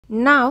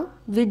Now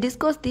we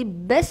discuss the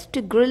best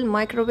grill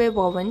microwave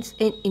ovens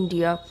in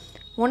India.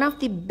 One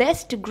of the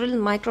best grill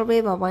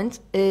microwave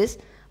ovens is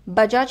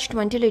Bajaj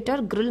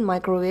 20-liter grill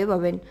microwave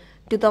oven.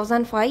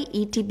 2005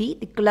 ETB,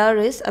 the color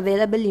is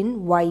available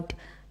in white.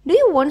 Do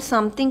you want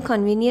something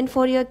convenient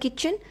for your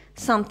kitchen?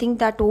 Something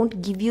that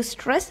won't give you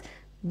stress?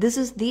 This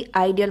is the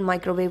ideal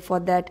microwave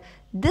for that.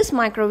 This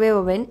microwave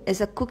oven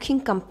is a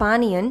cooking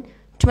companion,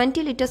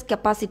 20 liters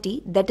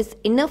capacity, that is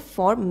enough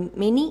for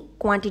many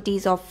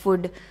quantities of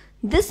food.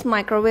 This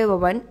microwave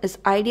oven is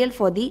ideal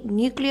for the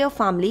nuclear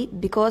family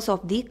because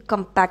of the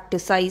compact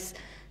size.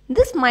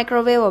 This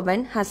microwave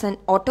oven has an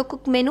auto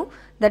cook menu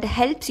that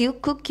helps you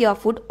cook your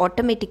food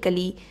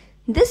automatically.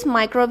 This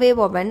microwave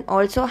oven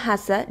also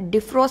has a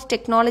defrost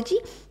technology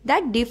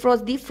that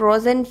defrosts the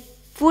frozen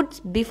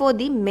foods before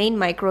the main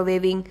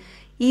microwaving.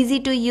 Easy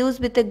to use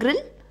with a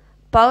grill,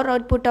 power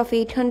output of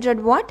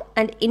 800 watt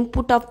and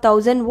input of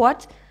 1000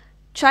 watts,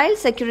 child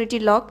security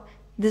lock.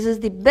 This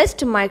is the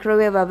best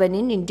microwave oven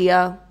in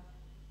India.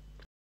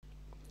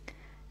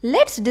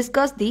 Let's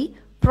discuss the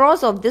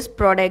pros of this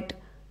product.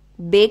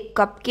 Bake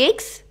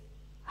cupcakes,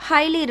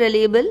 highly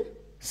reliable,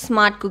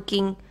 smart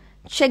cooking.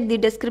 Check the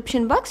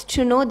description box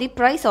to know the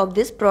price of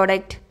this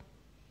product.